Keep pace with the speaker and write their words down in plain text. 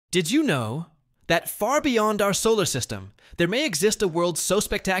Did you know that far beyond our solar system, there may exist a world so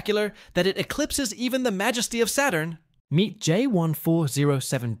spectacular that it eclipses even the majesty of Saturn? Meet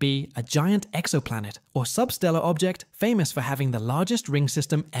J1407b, a giant exoplanet or substellar object famous for having the largest ring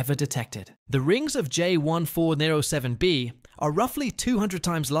system ever detected. The rings of J1407b are roughly 200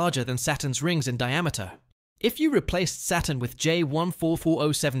 times larger than Saturn's rings in diameter. If you replaced Saturn with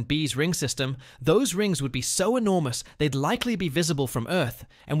J14407b's ring system, those rings would be so enormous they'd likely be visible from Earth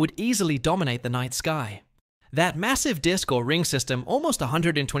and would easily dominate the night sky. That massive disk or ring system, almost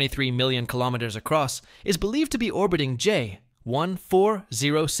 123 million kilometers across, is believed to be orbiting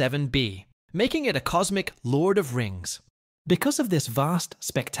J1407b, making it a cosmic Lord of Rings. Because of this vast,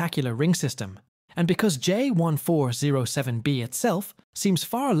 spectacular ring system, and because J1407b itself seems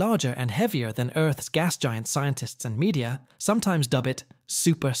far larger and heavier than Earth's gas giant, scientists and media sometimes dub it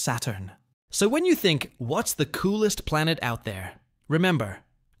Super Saturn. So when you think, what's the coolest planet out there? Remember,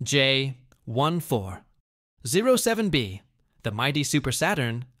 J1407b, the mighty Super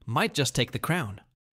Saturn, might just take the crown.